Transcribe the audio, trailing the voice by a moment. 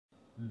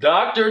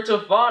Dr.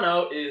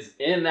 Tofano is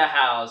in the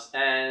house,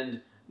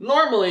 and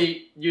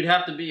normally you'd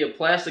have to be a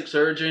plastic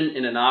surgeon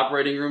in an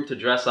operating room to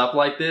dress up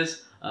like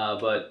this,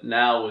 but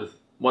now with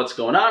what's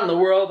going on in the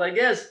world, I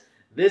guess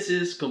this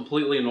is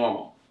completely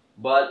normal.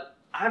 But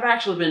I've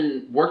actually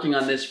been working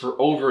on this for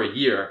over a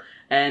year,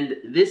 and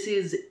this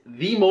is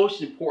the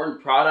most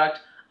important product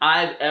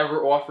I've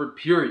ever offered,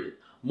 period.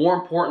 More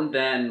important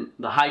than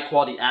the high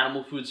quality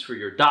animal foods for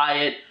your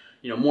diet,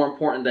 more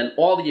important than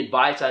all the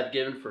advice I've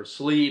given for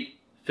sleep,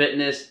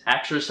 fitness,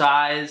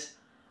 exercise.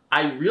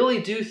 I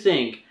really do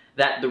think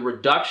that the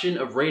reduction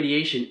of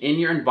radiation in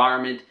your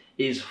environment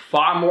is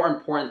far more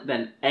important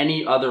than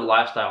any other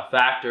lifestyle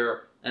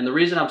factor. And the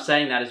reason I'm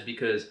saying that is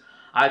because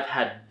I've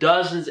had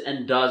dozens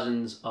and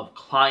dozens of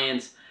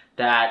clients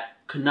that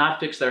could not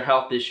fix their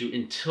health issue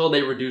until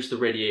they reduced the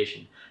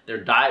radiation.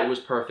 Their diet was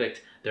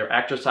perfect, their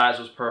exercise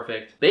was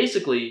perfect.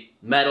 Basically,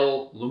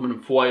 metal,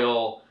 aluminum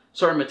foil,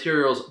 certain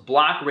materials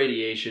block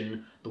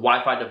radiation. The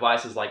Wi-Fi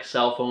devices like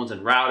cell phones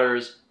and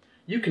routers.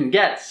 You can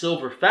get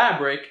silver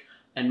fabric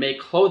and make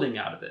clothing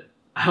out of it.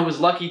 I was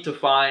lucky to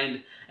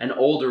find an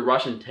older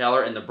Russian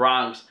tailor in the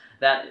Bronx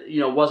that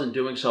wasn't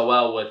doing so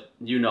well with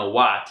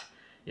what.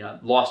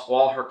 Lost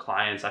all her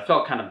clients. I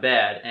felt kind of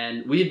bad,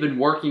 and we've been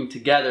working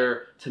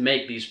together to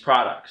make these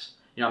products.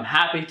 I'm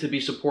happy to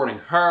be supporting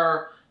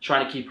her,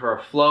 trying to keep her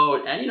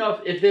afloat, and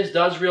if this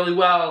does really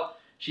well,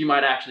 she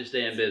might actually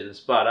stay in business,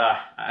 but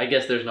I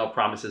guess there's no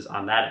promises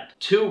on that end.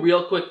 Two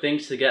real quick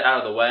things to get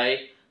out of the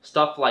way.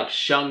 Stuff like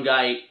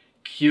shungite,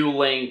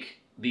 Q-Link,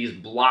 these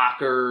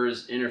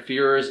blockers,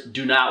 interferers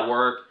do not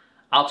work.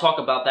 I'll talk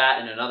about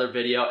that in another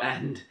video,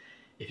 and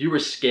if you were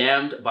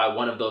scammed by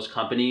one of those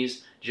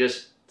companies,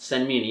 just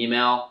send me an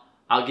email.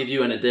 I'll give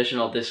you an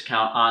additional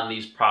discount on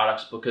these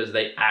products because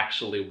they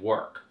actually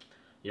work.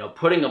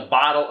 Putting a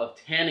bottle of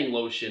tanning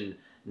lotion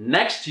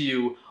next to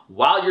you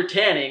while you're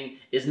tanning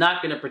is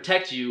not going to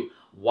protect you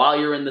while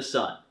you're in the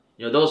sun.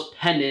 Those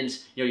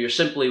pendants, you're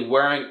simply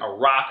wearing a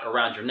rock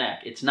around your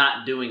neck. It's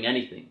not doing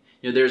anything.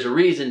 There's a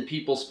reason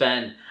people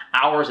spend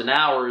hours and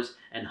hours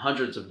and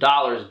hundreds of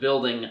dollars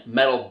building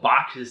metal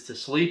boxes to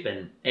sleep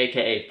in,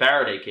 aka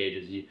Faraday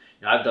cages.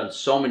 I've done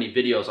so many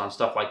videos on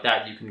stuff like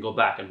that you can go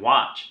back and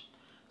watch.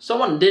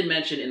 Someone did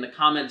mention in the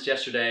comments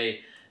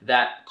yesterday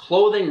that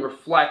clothing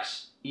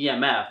reflects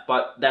EMF,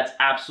 but that's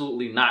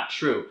absolutely not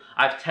true.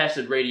 I've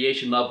tested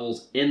radiation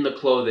levels in the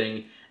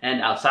clothing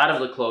and outside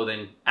of the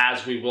clothing,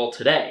 as we will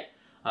today.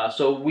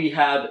 So we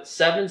have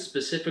 7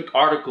 specific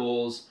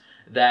articles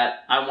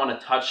that I want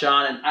to touch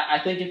on, and I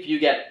think if you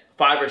get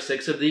 5 or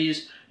 6 of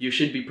these, you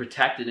should be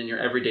protected in your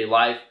everyday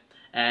life.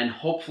 And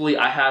hopefully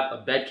I have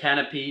a bed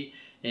canopy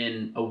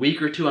in a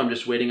week or 2. I'm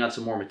just waiting on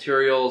some more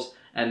materials,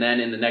 and then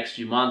in the next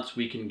few months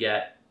we can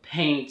get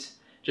paint,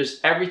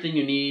 just everything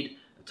you need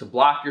to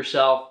block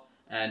yourself.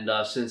 And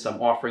since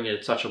I'm offering it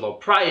at such a low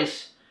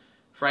price,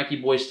 Frankie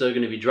Boy's still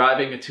going to be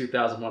driving a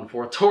 2001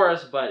 Ford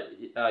Taurus, but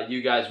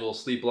you guys will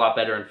sleep a lot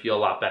better and feel a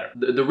lot better.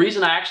 The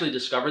reason I actually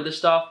discovered this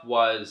stuff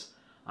was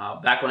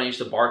back when I used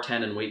to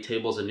bartend and wait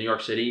tables in New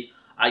York City.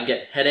 I'd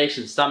get headaches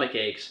and stomach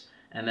aches,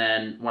 and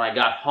then when I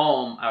got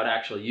home, I would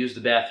actually use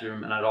the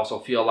bathroom, and I'd also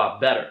feel a lot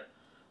better.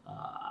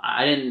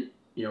 I didn't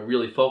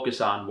really focus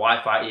on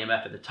Wi-Fi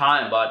EMF at the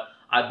time, but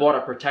I bought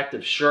a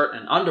protective shirt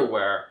and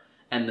underwear,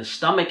 and the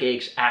stomach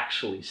aches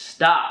actually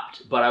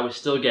stopped, but I was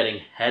still getting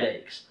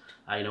headaches,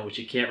 which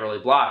you can't really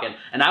block.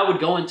 And I would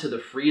go into the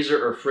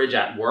freezer or fridge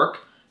at work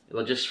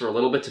just for a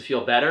little bit to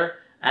feel better.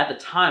 At the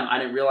time, I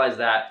didn't realize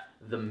that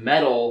the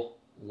metal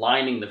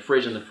lining the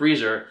fridge and the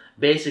freezer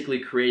basically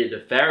created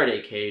a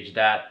Faraday cage.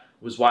 That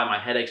was why my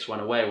headaches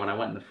went away when I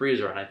went in the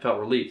freezer, and I felt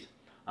relieved.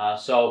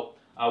 So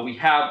we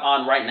have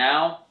on right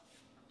now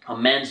a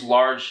men's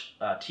large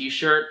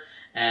t-shirt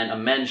and a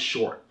men's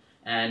short.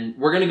 And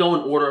we're going to go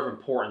in order of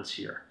importance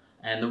here.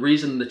 And the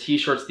reason the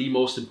t-shirt's the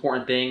most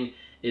important thing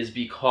is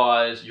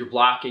because you're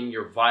blocking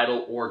your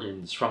vital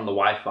organs from the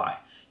Wi-Fi.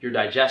 Your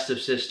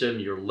digestive system,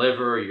 your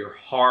liver, your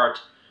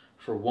heart,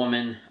 for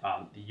women,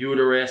 the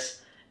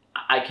uterus.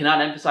 I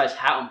cannot emphasize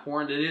how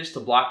important it is to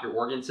block your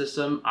organ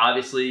system.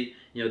 Obviously,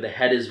 the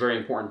head is very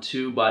important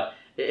too, but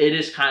it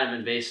is kind of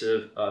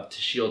invasive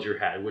to shield your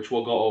head, which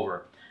we'll go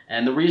over.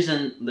 And the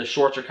reason the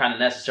shorts are kind of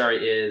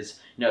necessary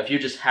is, if you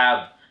just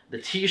have the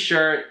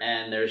t-shirt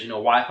and there's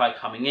Wi-Fi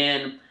coming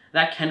in,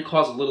 that can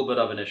cause a little bit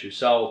of an issue.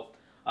 So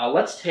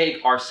let's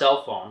take our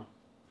cell phone,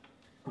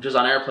 which is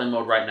on airplane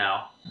mode right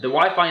now. The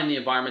Wi-Fi in the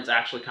environment's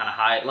actually kind of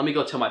high. Let me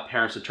go tell my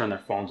parents to turn their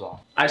phones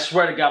off. I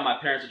swear to God, my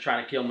parents are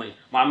trying to kill me.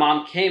 My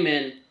mom came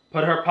in,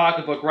 put her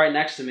pocketbook right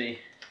next to me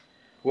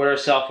with her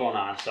cell phone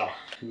on. So,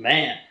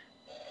 man,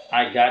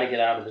 I gotta get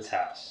out of this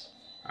house.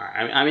 All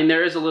right, I mean,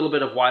 there is a little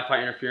bit of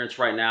Wi-Fi interference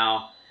right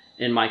now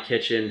in my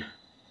kitchen.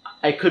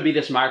 It could be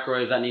this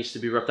microwave that needs to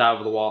be ripped out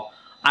of the wall.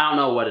 I don't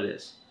know what it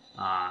is.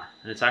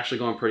 And it's actually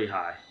going pretty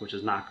high, which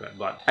is not good.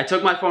 But I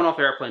took my phone off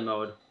airplane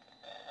mode.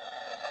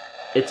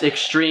 It's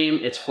extreme,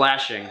 it's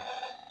flashing.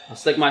 I'll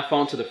stick my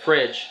phone to the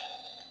fridge,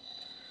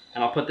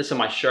 and I'll put this in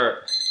my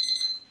shirt.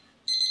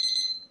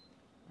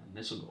 And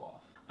this will go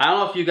off. I don't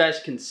know if you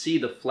guys can see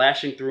the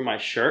flashing through my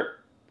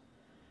shirt.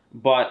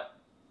 but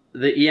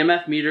the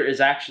EMF meter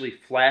is actually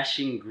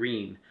flashing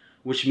green,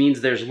 which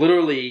means there's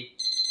literally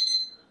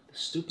the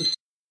stupid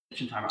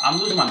kitchen timer. I'm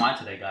losing my mind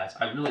today, guys.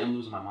 I really am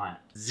losing my mind.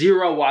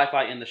 Zero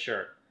Wi-Fi in the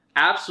shirt.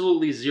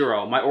 Absolutely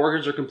zero. My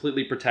organs are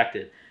completely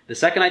protected. The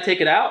second I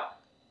take it out,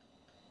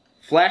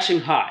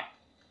 flashing high.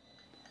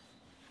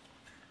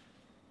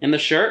 In the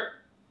shirt,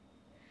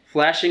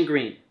 flashing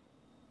green.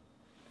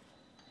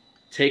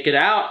 Take it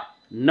out,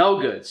 no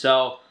good.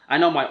 So I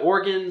know my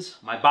organs,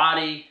 my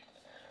body,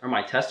 are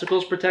my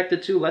testicles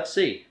protected too? Let's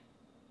see.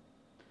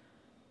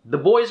 The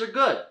boys are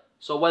good.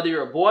 So whether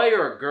you're a boy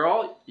or a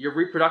girl, your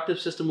reproductive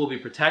system will be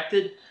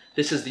protected.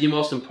 This is the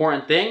most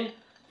important thing.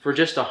 For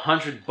just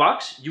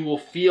 $100, you will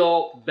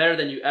feel better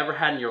than you ever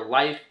had in your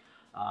life.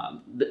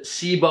 The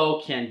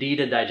SIBO,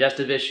 candida,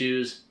 digestive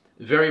issues,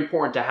 very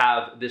important to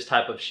have this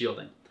type of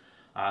shielding.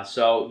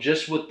 So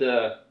just with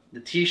the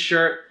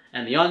t-shirt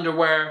and the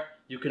underwear,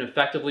 you can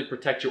effectively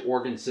protect your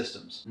organ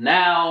systems.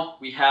 Now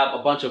we have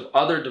a bunch of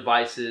other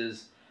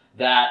devices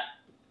that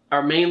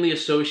are mainly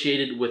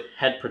associated with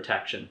head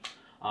protection.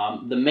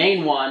 The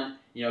main one,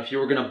 if you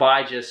were gonna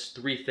buy just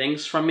 3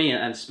 things from me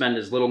and spend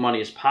as little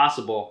money as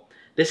possible,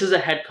 this is a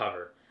head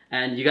cover.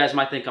 And you guys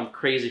might think I'm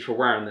crazy for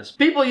wearing this.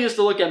 People used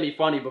to look at me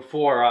funny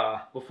before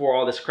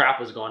all this crap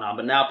was going on,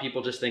 but now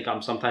people just think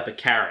I'm some type of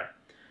Karen.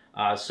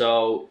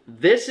 So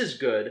this is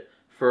good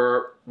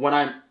for when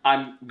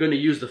I'm gonna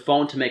use the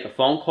phone to make a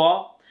phone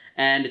call.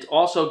 And it's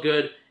also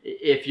good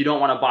if you don't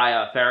wanna buy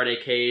a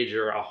Faraday cage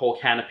or a whole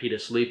canopy to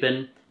sleep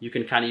in. You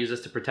can kind of use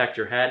this to protect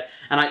your head.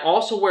 And I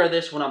also wear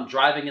this when I'm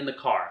driving in the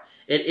car.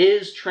 It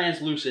is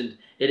translucent,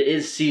 it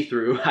is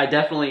see-through. I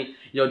definitely,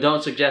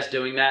 don't suggest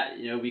doing that.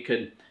 We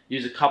could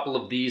use a couple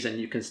of these and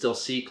you can still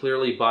see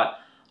clearly, but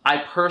I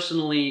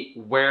personally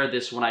wear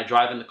this when I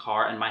drive in the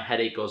car and my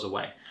headache goes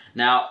away.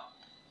 Now,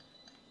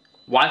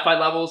 Wi-Fi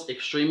levels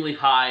extremely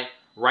high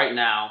right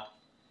now.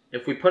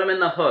 If we put them in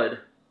the hood,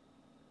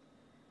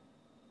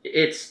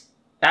 it's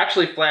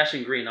actually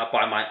flashing green up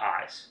by my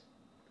eyes.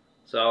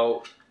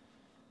 So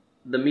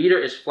the meter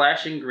is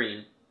flashing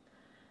green.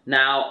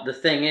 Now the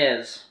thing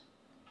is,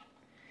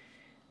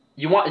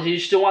 you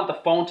still want the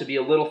phone to be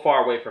a little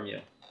far away from you,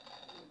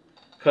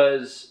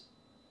 because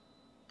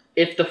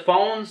if the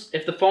phone's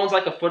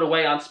like a foot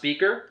away on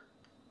speaker,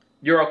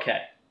 you're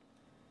okay.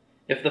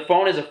 If the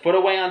phone is a foot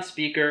away on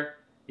speaker,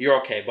 you're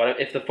okay.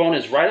 But if the phone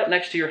is right up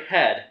next to your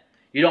head,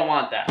 you don't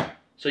want that.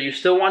 So you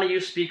still want to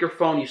use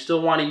speakerphone. You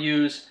still want to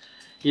use,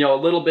 a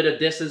little bit of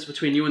distance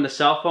between you and the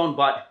cell phone.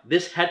 But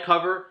this head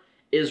cover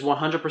is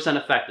 100%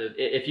 effective.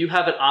 If you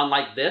have it on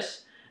like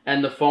this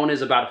and the phone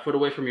is about a foot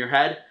away from your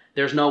head,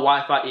 there's no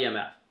Wi-Fi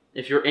EMF.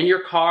 If you're in your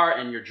car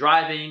and you're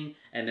driving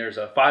and there's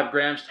a 5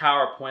 grams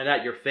tower pointed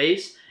at your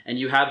face and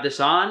you have this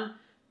on,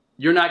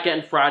 you're not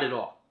getting fried at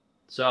all.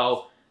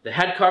 So the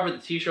head cover, the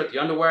t-shirt, the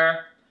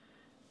underwear,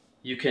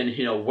 you can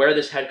wear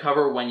this head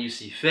cover when you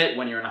see fit,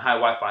 when you're in a high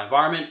Wi-Fi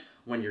environment,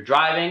 when you're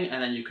driving,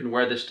 and then you can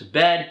wear this to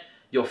bed.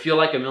 You'll feel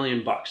like $1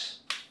 million.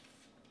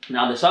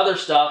 Now this other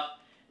stuff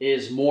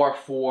is more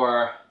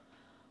for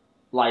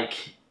like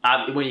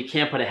when you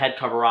can't put a head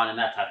cover on and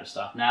that type of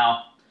stuff.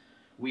 Now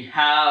we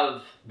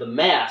have the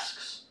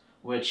masks,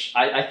 which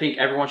I think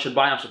everyone should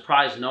buy. I'm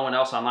surprised no one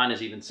else online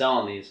is even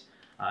selling these.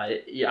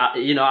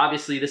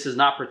 Obviously this is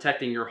not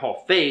protecting your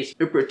whole face.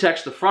 It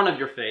protects the front of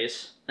your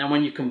face. And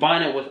when you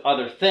combine it with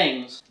other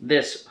things,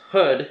 this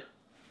hood,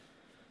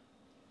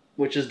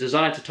 which is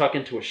designed to tuck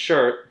into a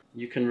shirt,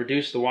 you can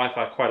reduce the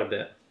Wi-Fi quite a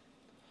bit.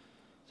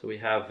 So we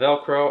have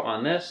Velcro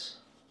on this.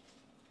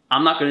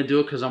 I'm not going to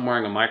do it because I'm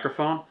wearing a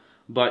microphone,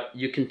 but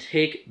you can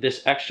take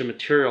this extra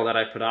material that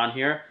I put on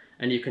here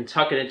and you can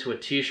tuck it into a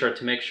t-shirt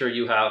to make sure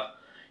you have,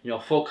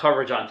 full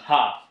coverage on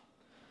top.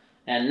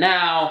 And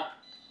now,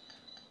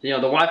 the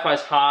Wi-Fi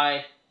is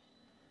high.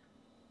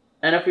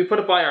 And if we put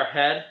it by our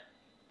head,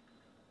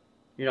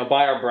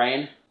 by our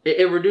brain,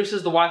 it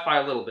reduces the Wi-Fi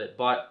a little bit.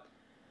 But,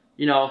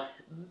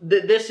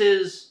 this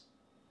is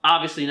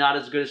obviously not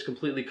as good as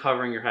completely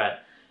covering your head.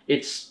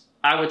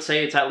 I would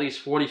say it's at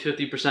least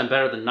 40–50%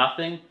 better than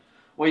nothing.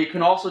 What you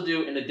can also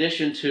do in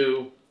addition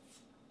to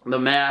the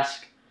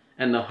mask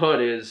and the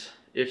hood is,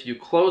 if you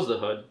close the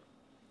hood,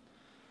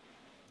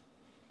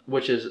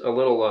 which is a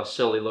little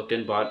silly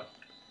looking, but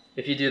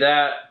if you do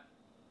that,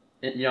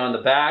 in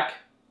the back,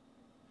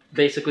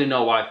 basically no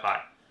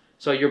Wi-Fi.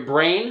 So your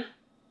brain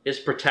is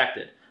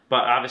protected,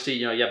 but obviously,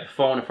 you have a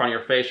phone in front of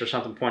your face or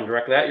something pointing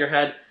directly at your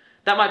head.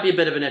 That might be a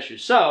bit of an issue.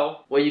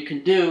 So what you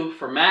can do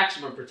for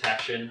maximum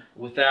protection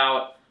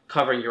without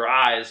covering your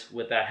eyes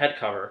with that head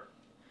cover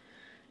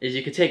is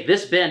you can take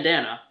this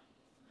bandana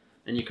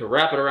and you can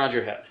wrap it around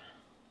your head,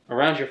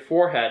 around your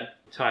forehead,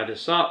 tie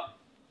this up.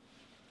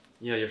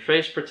 You have your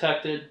face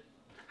protected,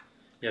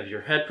 you have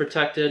your head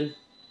protected.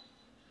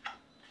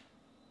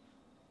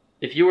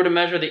 If you were to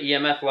measure the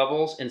EMF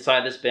levels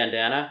inside this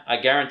bandana, I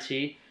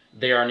guarantee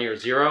they are near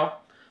 0.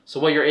 So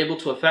what you're able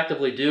to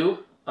effectively do,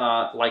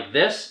 like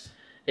this,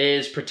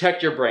 is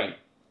protect your brain.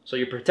 So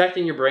you're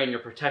protecting your brain, you're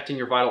protecting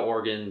your vital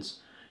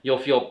organs. You'll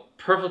feel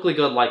perfectly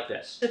good like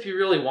this. If you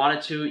really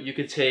wanted to, you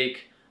could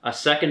take a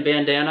second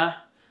bandana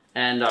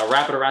and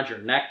wrap it around your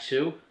neck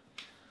too.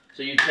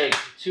 So you take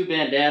 2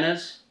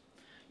 bandanas,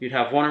 you'd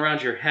have one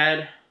around your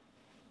head,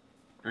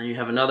 and you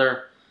have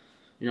another,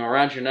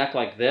 around your neck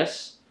like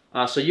this.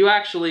 So you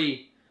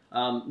actually,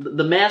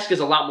 the mask is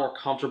a lot more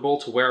comfortable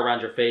to wear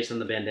around your face than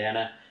the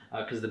bandana,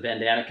 because the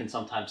bandana can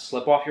sometimes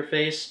slip off your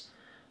face.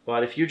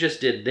 But if you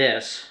just did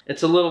this,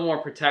 it's a little more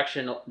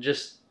protection,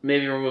 just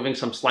maybe removing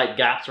some slight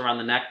gaps around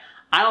the neck.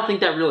 I don't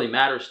think that really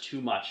matters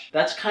too much.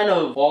 That's kind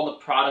of all the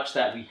products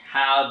that we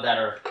have that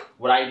are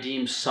what I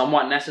deem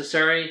somewhat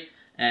necessary.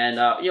 And,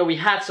 we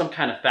had some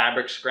kind of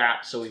fabric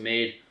scrap, so we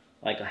made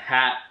like a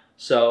hat.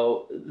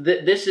 So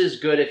this is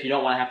good if you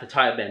don't want to have to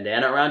tie a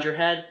bandana around your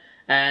head.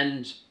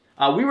 And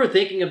we were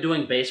thinking of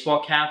doing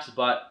baseball caps,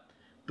 but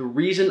the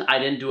reason I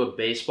didn't do a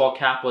baseball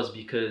cap was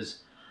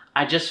because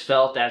I just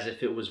felt as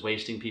if it was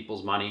wasting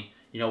people's money.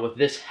 With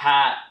this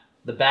hat,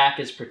 the back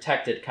is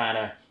protected kind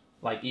of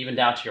like even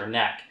down to your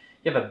neck.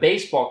 You have a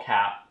baseball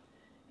cap,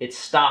 it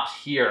stops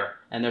here,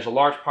 and there's a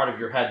large part of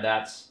your head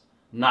that's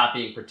not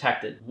being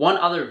protected. One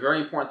other very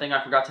important thing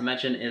I forgot to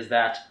mention is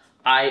that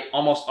I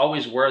almost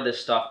always wear this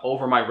stuff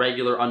over my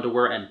regular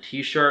underwear and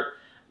t-shirt,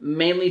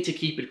 mainly to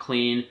keep it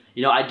clean.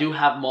 I do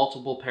have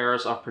multiple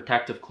pairs of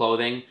protective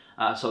clothing,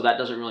 so that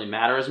doesn't really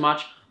matter as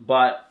much,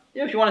 but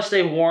if you want to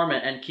stay warm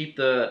and keep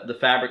the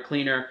fabric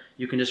cleaner,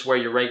 you can just wear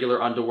your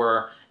regular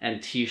underwear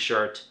and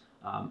t-shirt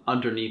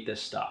underneath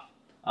this stuff.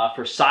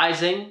 For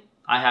sizing,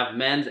 I have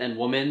men's and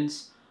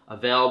women's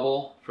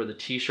available for the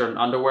t-shirt and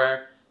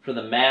underwear. For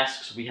the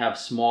masks, we have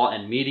small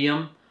and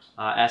medium.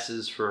 S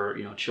is for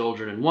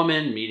children and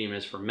women, medium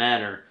is for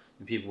men or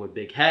people with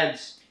big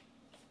heads.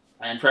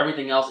 And for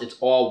everything else, it's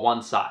all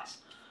one size.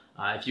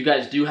 If you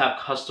guys do have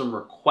custom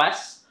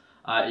requests,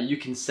 you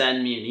can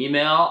send me an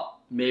email.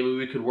 Maybe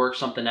we could work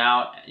something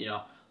out,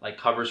 like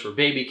covers for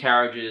baby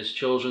carriages,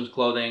 children's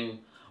clothing,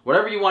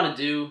 whatever you want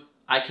to do,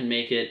 I can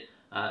make it.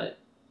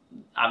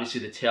 Obviously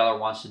the tailor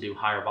wants to do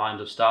higher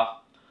volumes of stuff.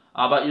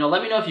 But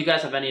let me know if you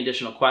guys have any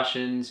additional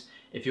questions,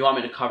 if you want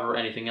me to cover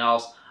anything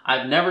else.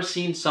 I've never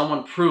seen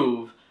someone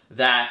prove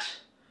that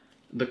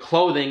the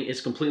clothing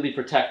is completely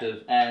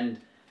protective, and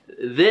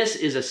this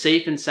is a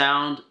safe and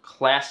sound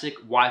classic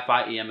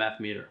Wi-Fi EMF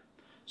meter.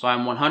 So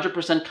I'm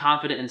 100%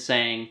 confident in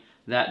saying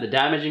that the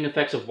damaging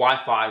effects of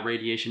Wi-Fi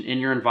radiation in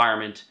your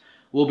environment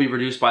will be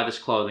reduced by this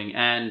clothing.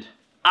 And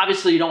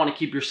obviously you don't want to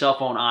keep your cell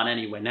phone on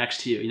anyway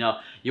next to you.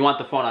 You want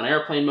the phone on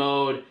airplane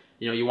mode,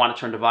 you want to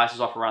turn devices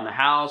off around the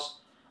house.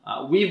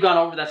 We've gone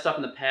over that stuff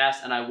in the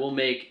past, and I will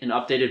make an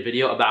updated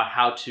video about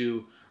how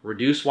to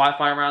reduce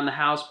Wi-Fi around the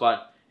house,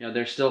 but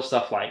there's still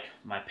stuff like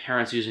my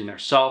parents using their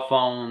cell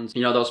phones,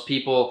 those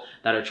people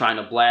that are trying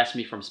to blast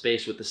me from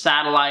space with the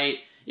satellite,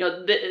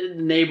 the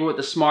neighbor with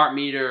the smart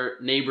meter,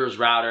 neighbor's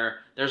router.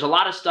 There's a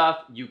lot of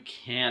stuff you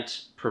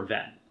can't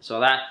prevent.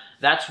 So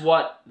that's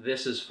what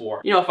this is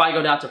for. If I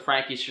go down to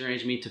Frankie's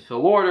Strange Meat to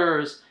fill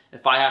orders,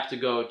 if I have to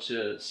go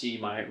to see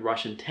my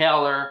Russian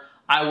tailor,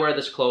 I wear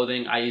this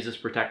clothing, I use this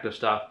protective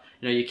stuff.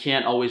 You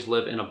can't always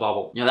live in a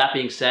bubble. That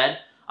being said,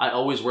 I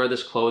always wear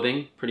this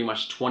clothing pretty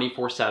much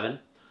 24/7.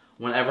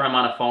 Whenever I'm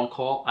on a phone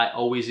call, I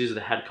always use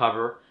the head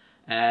cover.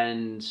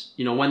 And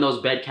when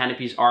those bed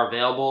canopies are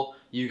available,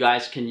 you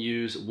guys can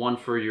use one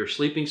for your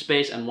sleeping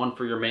space and one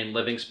for your main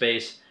living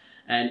space.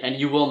 And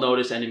you will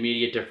notice an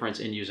immediate difference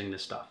in using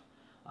this stuff.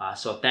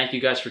 So thank you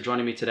guys for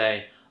joining me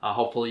today.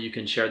 Hopefully you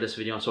can share this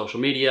video on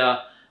social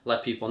media,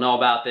 let people know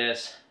about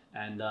this,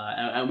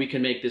 and we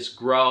can make this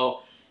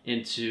grow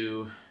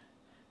into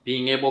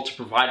being able to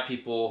provide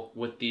people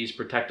with these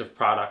protective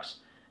products.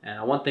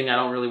 And one thing I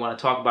don't really want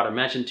to talk about or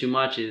mention too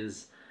much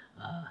is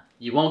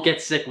you won't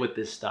get sick with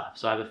this stuff.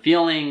 So I have a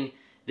feeling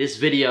this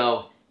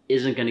video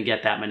isn't going to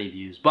get that many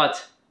views,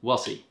 but we'll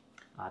see.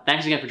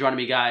 Thanks again for joining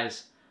me,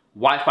 guys.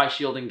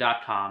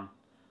 WiFiShielding.com.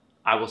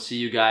 I will see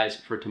you guys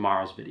for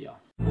tomorrow's video.